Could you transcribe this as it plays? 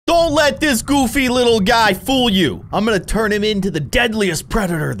Don't let this goofy little guy fool you. I'm gonna turn him into the deadliest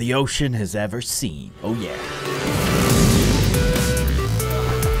predator the ocean has ever seen. Oh yeah.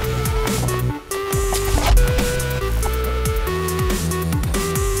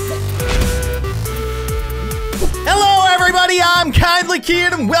 Everybody, I'm Kindly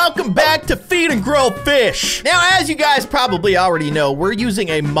Keyin, and welcome back to Feed and Grow Fish. Now, as you guys probably already know, we're using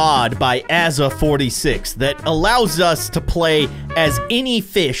a mod by Azza46 that allows us to play as any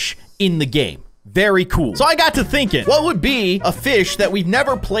fish in the game. Very cool. So I got to thinking, what would be a fish that we've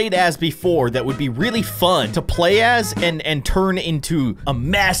never played as before that would be really fun to play as and turn into a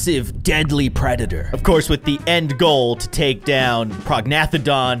massive, deadly predator? Of course, with the end goal to take down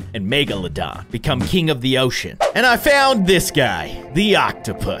Prognathodon and Megalodon, become king of the ocean. And I found this guy, the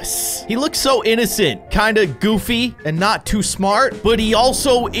octopus. He looks so innocent, kind of goofy and not too smart, but he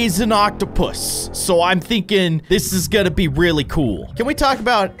also is an octopus. So I'm thinking this is gonna be really cool. Can we talk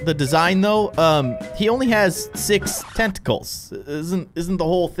about the design though? He only has 6 tentacles. Isn't the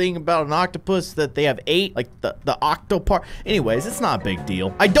whole thing about an octopus that they have 8? Like the octopart? Anyways, it's not a big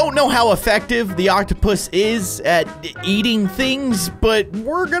deal. I don't know how effective the octopus is at eating things, but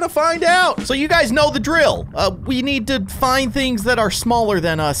we're gonna find out. So you guys know the drill. We need to find things that are smaller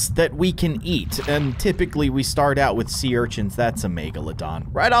than us that we can eat. And typically we start out with sea urchins. That's a megalodon.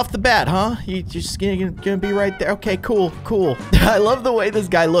 Right off the bat, huh? You're just gonna be right there. Okay, cool, cool. I love the way this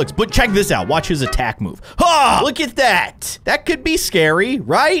guy looks, but check this out. Watch his attack move. Ha! Look at that. That could be scary,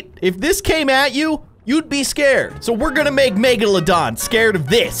 right? If this came at you, you'd be scared. So we're gonna make Megalodon scared of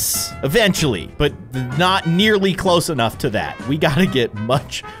this eventually, but not nearly close enough to that. We gotta get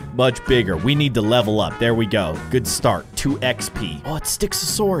much bigger. We need to level up. There we go. Good start. 2 XP. Oh, it's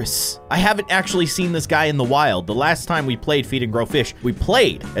Styxosaurus. I haven't actually seen this guy in the wild. The last time we played Feed and Grow Fish, we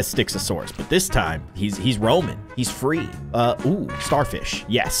played as Styxosaurus, but this time he's roaming. He's free. Ooh, starfish.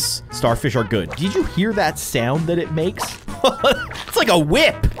 Yes, starfish are good. Did you hear that sound that it makes? It's like a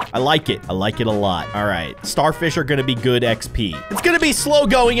whip. I like it. I like it a lot. All right, starfish are gonna be good XP. It's gonna be slow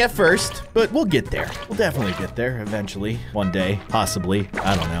going at first, but we'll get there. We'll definitely get there eventually. One day, possibly.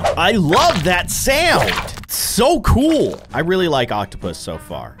 I don't know. I love that sound. It's so cool. I really like Octopus so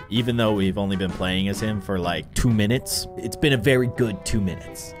far. Even though we've only been playing as him for like 2 minutes, it's been a very good 2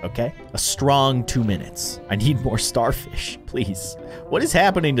 minutes, okay? A strong 2 minutes. I need more starfish, please. What is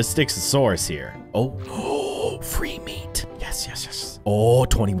happening to Styxosaurus here? Oh, free meat. Yes, yes, yes. Oh,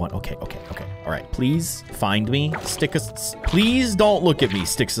 21. Okay, okay, okay. All right, please find me. Please don't look at me,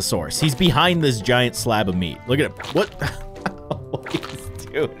 Styxosaurus. He's behind this giant slab of meat. Look at him. What? What he's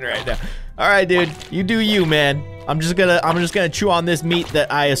doing right now. All right, dude. You do you, man. I'm just gonna chew on this meat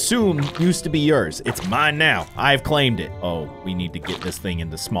that I assume used to be yours. It's mine now. I've claimed it. Oh, we need to get this thing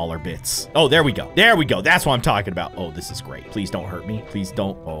into smaller bits. Oh, there we go. There we go. That's what I'm talking about. Oh, this is great. Please don't hurt me. Please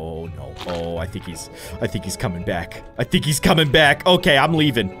don't. Oh no. Oh, I think he's coming back. I think he's coming back. Okay, I'm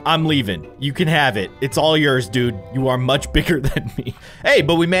leaving. I'm leaving. You can have it. It's all yours, dude. You are much bigger than me. Hey,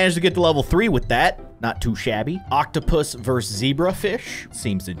 but we managed to get to level 3 with that. Not too shabby. Octopus versus zebrafish.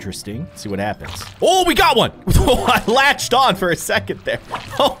 Seems interesting. Let's see what happens. Oh, we got one. Oh, I latched on for a second there.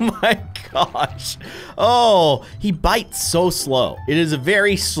 Oh my gosh. Oh, he bites so slow. It is a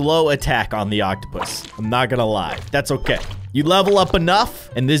very slow attack on the octopus. I'm not gonna lie. That's okay. You level up enough,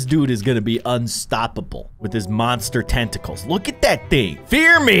 and this dude is gonna be unstoppable with his monster tentacles. Look at that thing.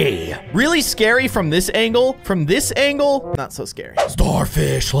 Fear me. Really scary from this angle. From this angle, not so scary.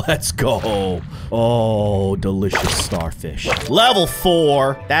 Starfish, let's go. Oh, delicious starfish. Level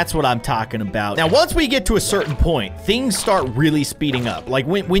 4, that's what I'm talking about. Now, once we get to a certain point, things start really speeding up. Like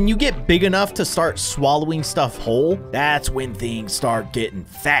when you get big enough to start swallowing stuff whole, that's when things start getting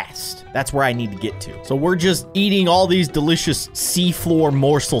fast. That's where I need to get to. So we're just eating all these delicious seafloor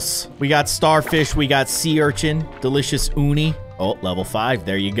morsels. We got starfish, we got sea urchin, delicious uni. Oh, level 5,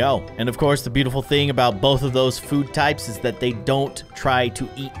 there you go. And of course, the beautiful thing about both of those food types is that they don't try to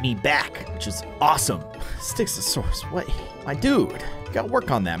eat me back, which is awesome. Styxosaurus, what? My dude, you gotta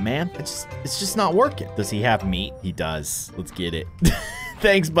work on that, man. It's just not working. Does he have meat? He does. Let's get it.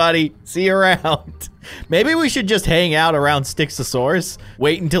 Thanks, buddy. See you around. Maybe we should just hang out around Styxosaurus,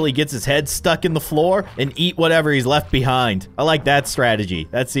 wait until he gets his head stuck in the floor, and eat whatever he's left behind. I like that strategy.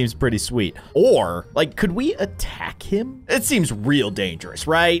 That seems pretty sweet. Or, like, could we attack him? It seems real dangerous,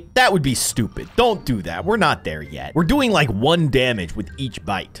 right? That would be stupid. Don't do that. We're not there yet. We're doing like 1 damage with each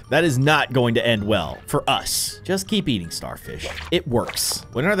bite. That is not going to end well for us. Just keep eating starfish. It works.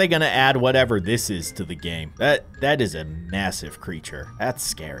 When are they gonna add whatever this is to the game? That is a massive creature. That's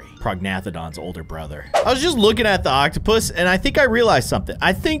scary. Prognathodon's older brother. brother. I was just looking at the octopus, and I think I realized something.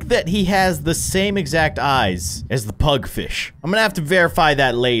 I think that he has the same exact eyes as the pugfish. I'm gonna have to verify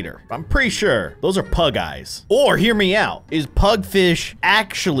that later. I'm pretty sure those are pug eyes. Or, hear me out, is pugfish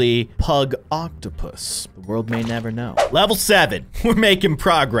actually pug octopus? The world may never know. Level 7. We're making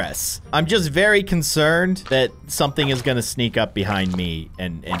progress. I'm just very concerned that something is gonna sneak up behind me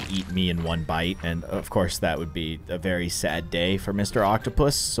and eat me in one bite. And of course, that would be a very sad day for Mr.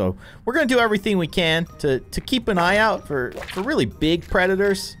 Octopus. So we're gonna do everything we can to keep an eye out for really big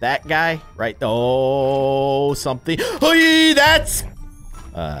predators. That guy, right? Oh, something. Oh,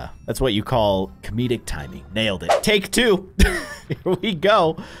 that's what you call comedic timing. Nailed it. Take 2. Here we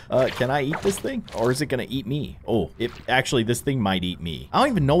go. Can I eat this thing? Or is it gonna eat me? Oh, actually, this thing might eat me. I don't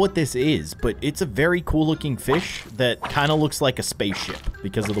even know what this is, but it's a very cool looking fish that kind of looks like a spaceship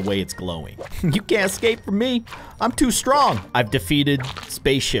because of the way it's glowing. You can't escape from me. I'm too strong. I've defeated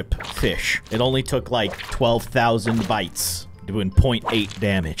spaceship fish. It only took like 12,000 bites. Doing 0.8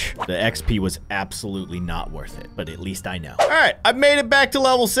 damage. The XP was absolutely not worth it, but at least I know. All right, I've made it back to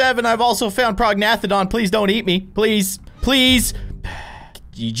level 7. I've also found Prognathodon. Please don't eat me. Please, please.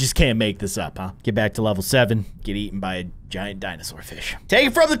 You just can't make this up, huh? Get back to level 7, get eaten by a giant dinosaur fish. Take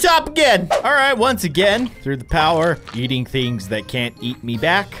it from the top again. All right, once again, through the power, eating things that can't eat me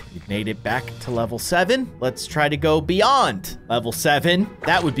back. We've made it back to level 7. Let's try to go beyond level 7.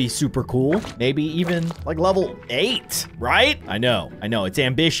 That would be super cool. Maybe even like level 8, right? I know, it's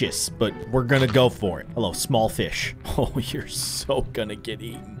ambitious, but we're gonna go for it. Hello, small fish. Oh, you're so gonna get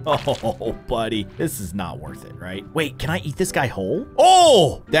eaten. Oh, buddy, this is not worth it, right? Wait, can I eat this guy whole?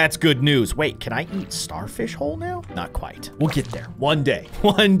 Oh, that's good news. Wait, can I eat starfish whole now? Not quite. We'll get there. One day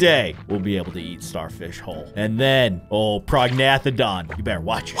we'll be able to eat starfish whole. And then, oh, Prognathodon, you better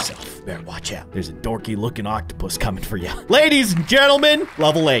watch yourself. You better watch out. There's a dorky looking octopus coming for you. Ladies and gentlemen,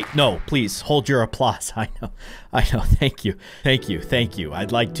 level 8. No, please hold your applause. I know. Thank you.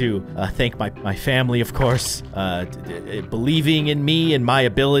 I'd like to thank my family, of course, believing in me and my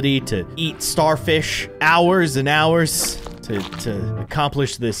ability to eat starfish hours and hours to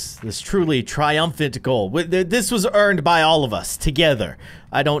accomplish this truly triumphant goal. This was earned by all of us together.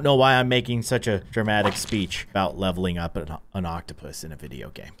 I don't know why I'm making such a dramatic speech about leveling up an octopus in a video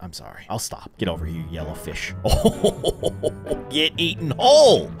game. I'm sorry. I'll stop. Get over here, you yellow fish. Oh, get eaten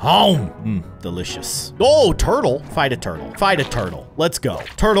whole. Home. Delicious. Oh, turtle. Fight a turtle. Fight a turtle. Let's go.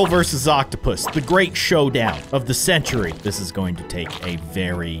 Turtle versus octopus. The great showdown of the century. This is going to take a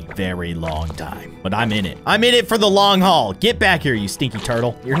very, very long time. But I'm in it. I'm in it for the long haul. Get back here, you stinky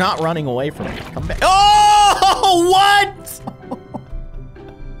turtle. You're not running away from me. Come back. Oh, what?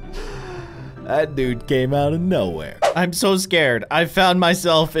 That dude came out of nowhere. I'm so scared. I found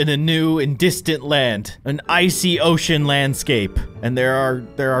myself in a new and distant land, an icy ocean landscape, and there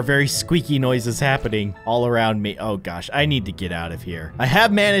are very squeaky noises happening all around me. Oh gosh, I need to get out of here. I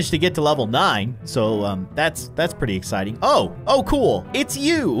have managed to get to level 9, so that's pretty exciting. Oh, cool. It's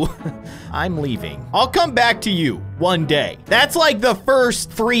you. I'm leaving. I'll come back to you one day. That's like the first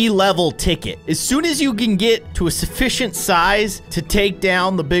 3-level ticket. As soon as you can get to a sufficient size to take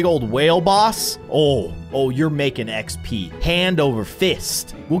down the big old whale boss, oh, you're making XP hand over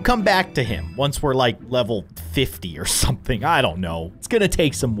fist. We'll come back to him once we're like level 50 or something. I don't know. It's gonna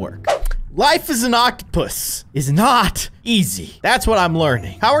take some work. Life as an octopus is not easy. That's what I'm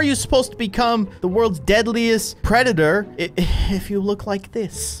learning. How are you supposed to become the world's deadliest predator if you look like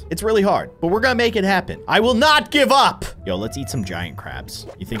this? It's really hard, but we're gonna make it happen. I will not give up. Yo, let's eat some giant crabs.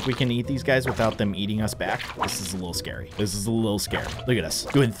 You think we can eat these guys without them eating us back? This is a little scary. Look at us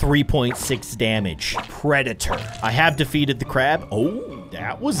doing 3.6 damage. Predator. I have defeated the crab. Oh,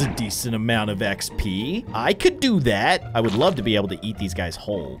 that was a decent amount of XP. I could do that. I would love to be able to eat these guys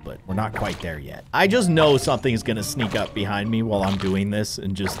whole, but we're not quite there yet. I just know something's gonna sneak up behind me while I'm doing this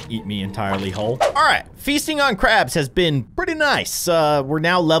and just eat me entirely whole. All right, feasting on crabs has been pretty nice. We're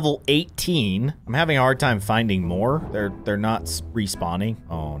now level 18. I'm having a hard time finding more. They're not respawning.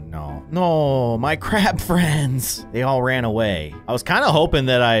 Oh no. No, my crab friends. They all ran away. I was kind of hoping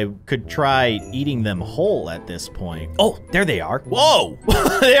that I could try eating them whole at this point. Oh, there they are. Whoa,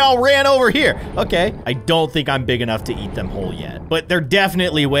 they all ran over here. Okay, I don't think I'm big enough to eat them whole yet, but they're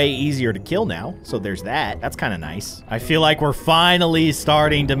definitely way easier to kill now. So there's that. That's kind of nice. I feel like we're finally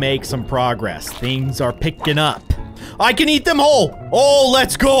starting to make some progress. Things are picking up. I can eat them whole. Oh,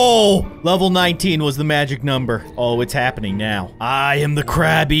 let's go. Level 19 was the magic number. Oh, it's happening now. I am the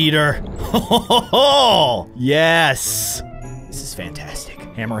crab eater. Oh, yes. This is fantastic.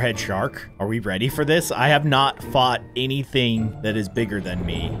 Hammerhead shark. Are we ready for this? I have not fought anything that is bigger than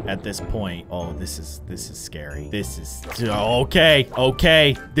me at this point. Oh, this is scary. This is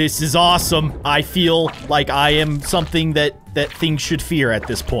okay. This is awesome. I feel like I am something that things should fear at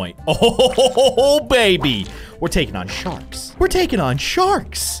this point. Oh, baby. We're taking on sharks. We're taking on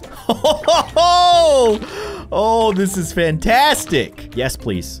sharks. Oh, this is fantastic. Yes,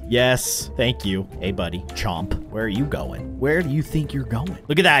 please. Yes, thank you. Hey, buddy. Chomp. Where are you going? Where do you think you're going?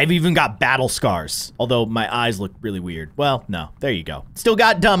 Look at that. I've even got battle scars. Although my eyes look really weird. Well, no. There you go. Still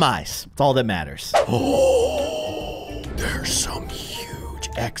got dumb eyes. That's all that matters. Oh, there's some huge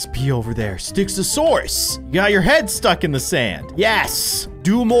XP over there. Styxosaurus. You got your head stuck in the sand. Yes.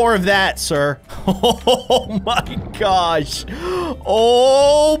 Do more of that, sir. Oh my gosh.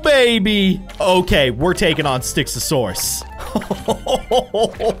 Oh, baby. Okay, we're taking on Styxosaurus.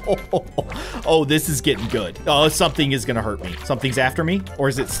 Oh, this is getting good. Oh, something is gonna hurt me. Something's after me? Or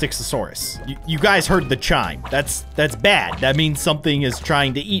is it Styxosaurus? You guys heard the chime. That's bad. That means something is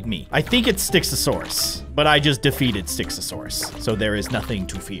trying to eat me. I think it's Styxosaurus, but I just defeated Styxosaurus, so there is nothing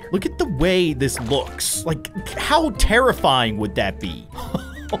to fear. Look at the way this looks. Like, how terrifying would that be?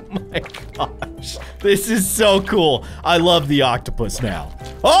 Oh my gosh. This is so cool. I love the octopus now.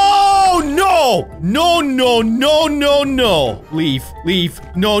 Oh, no. No. Leave.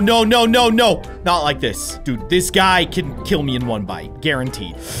 No. Not like this. Dude, this guy can kill me in one bite.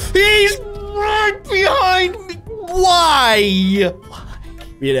 Guaranteed. He's right behind me. Why?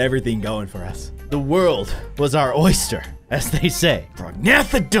 We had everything going for us. The world was our oyster, as they say.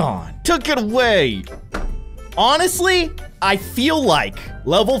 Prognathodon took it away. Honestly, I feel like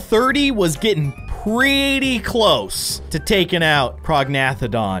level 30 was getting pretty close to taking out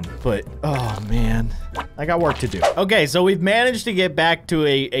Prognathodon, but oh man, I got work to do. Okay, so we've managed to get back to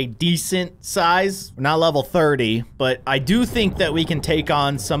a decent size. We're not level 30, but I do think that we can take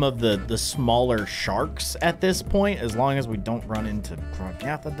on some of the smaller sharks at this point, as long as we don't run into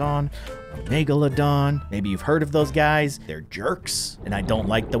Prognathodon or Megalodon. Maybe you've heard of those guys. They're jerks, and I don't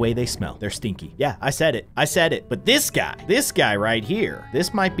like the way they smell. They're stinky. Yeah, I said it. But this guy right here,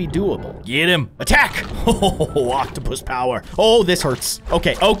 this might be doable. Get him. Attack. Oh, octopus power. Oh, this hurts.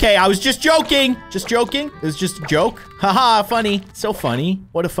 Okay, I was just joking. It was just a joke. Haha, funny. So funny.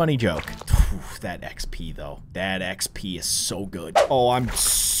 What a funny joke. That XP, though. That XP is so good. Oh,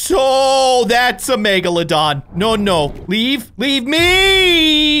 that's a Megalodon. No. Leave me.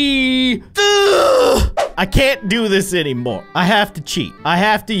 Ugh! I can't do this anymore. I have to cheat. I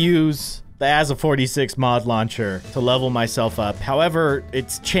have to use the ASA46 mod launcher to level myself up. However,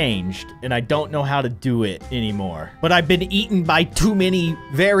 it's changed and I don't know how to do it anymore. But I've been eaten by too many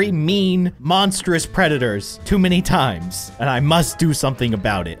very mean, monstrous predators too many times, and I must do something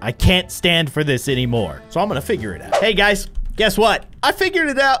about it. I can't stand for this anymore. So I'm gonna figure it out. Hey guys, guess what? I figured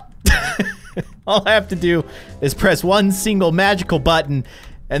it out. All I have to do is press one single magical button,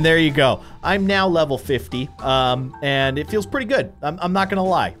 and there you go. I'm now level 50, and it feels pretty good. I'm not gonna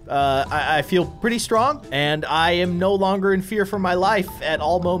lie. I feel pretty strong, and I am no longer in fear for my life at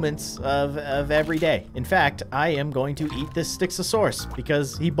all moments of every day. In fact, I am going to eat this Styxosaurus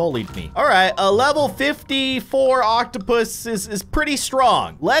because he bullied me. All right, a level 54 octopus is pretty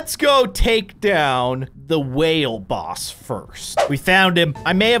strong. Let's go take down the whale boss first. We found him.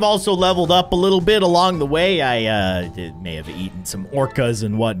 I may have also leveled up a little bit along the way. I may have eaten some orcas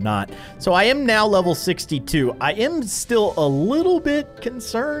and whatnot. So I am now level 62. I am still a little bit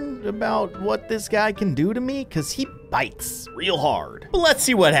concerned about what this guy can do to me because he bites real hard. But let's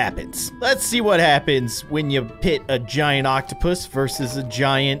see what happens. Let's see what happens when you pit a giant octopus versus a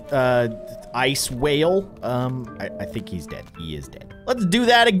giant ice whale. I think he's dead. He is dead. Let's do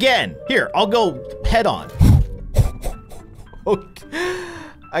that again. Here, I'll go head on. Okay.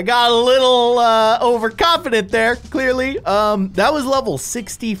 I got a little overconfident there, clearly. That was level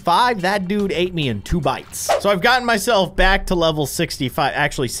 65. That dude ate me in 2 bites. So I've gotten myself back to level 65,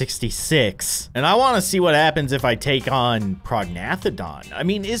 actually 66. And I want to see what happens if I take on Prognathodon. I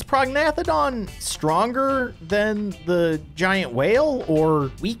mean, is Prognathodon stronger than the giant whale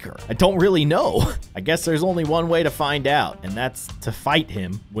or weaker? I don't really know. I guess there's only one way to find out, and that's to fight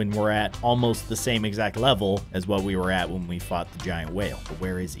him when we're at almost the same exact level as what we were at when we fought the giant whale. But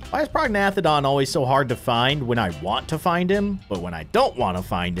where is he? Why is Prognathodon always so hard to find when I want to find him, but when I don't want to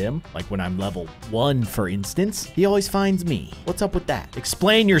find him, like when I'm level 1, for instance, he always finds me? What's up with that?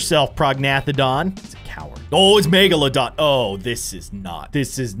 Explain yourself, Prognathodon. He's a coward. Oh, it's Megalodon. Oh, this is not.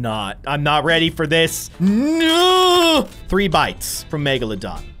 I'm not ready for this. No! 3 bites from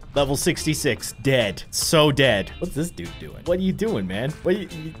Megalodon. Level 66, dead. So dead. What's this dude doing? What are you doing, man?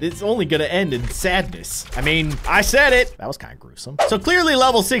 It's only gonna end in sadness. I mean, I said it. That was kind of gruesome. So clearly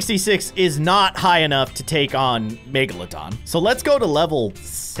level 66 is not high enough to take on Megalodon. So let's go to level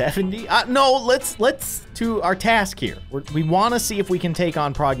 70. No, let's to our task here. We want to see if we can take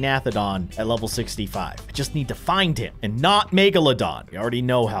on Prognathodon at level 65. I just need to find him and not Megalodon. We already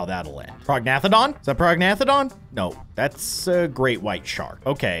know how that'll end. Prognathodon? Is that Prognathodon? No, that's a great white shark.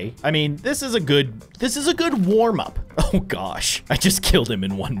 Okay. I mean, this is a good warm-up. Oh gosh, I just killed him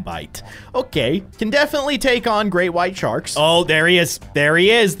in one bite. Okay, can definitely take on great white sharks. Oh, there he is. There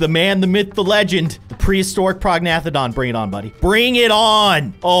he is, the man, the myth, the legend, the prehistoric Prognathodon. Bring it on, buddy. Bring it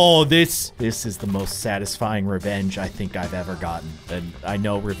on. Oh, this is the most satisfying revenge I think I've ever gotten. And I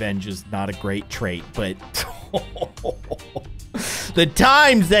know revenge is not a great trait, but the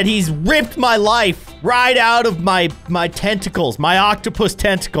times that he's ripped my life right out of my tentacles, my octopus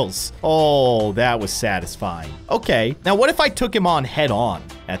tentacles. Oh, that was satisfying. Okay, now what if I took him on head on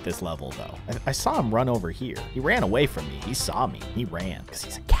at this level though? I saw him run over here. He ran away from me. He saw me. He ran because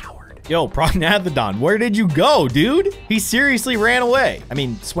he's a coward. Yo, Prognathodon, where did you go, dude? He seriously ran away. I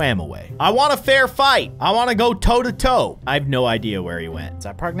mean, swam away. I want a fair fight. I want to go toe to toe. I have no idea where he went. Is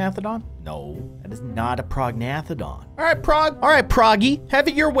that Prognathodon? No, that is not a Prognathodon. All right, Proggy, have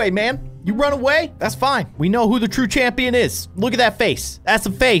it your way, man. You run away? That's fine. We know who the true champion is. Look at that face. That's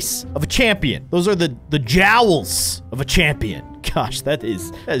the face of a champion. Those are the jowls of a champion. Gosh, that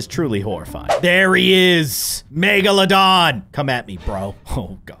is truly horrifying. There he is. Megalodon. Come at me, bro.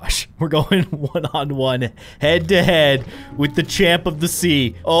 Oh, gosh. We're going one-on-one, head-to-head with the champ of the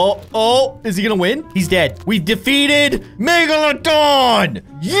sea. Oh, is he gonna win? He's dead. We've defeated Megalodon.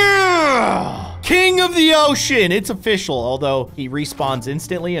 Yeah! King of the ocean. It's official, although he respawns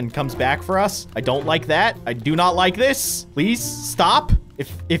instantly and comes back for us. I don't like that. I do not like this. Please stop.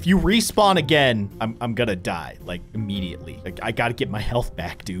 If you respawn again, I'm gonna die, like, immediately. Like, I gotta get my health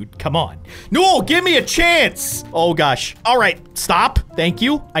back, dude. Come on. No, give me a chance. Oh, gosh. All right, stop. Thank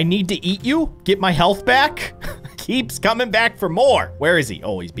you. I need to eat you. Get my health back. Keeps coming back for more. Where is he?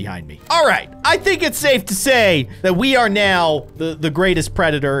 Oh, he's behind me. All right. I think it's safe to say that we are now the greatest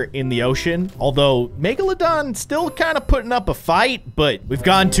predator in the ocean. Although Megalodon still kind of putting up a fight, but we've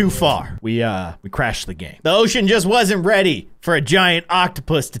gone too far. We crashed the game. The ocean just wasn't ready for a giant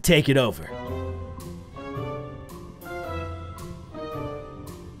octopus to take it over.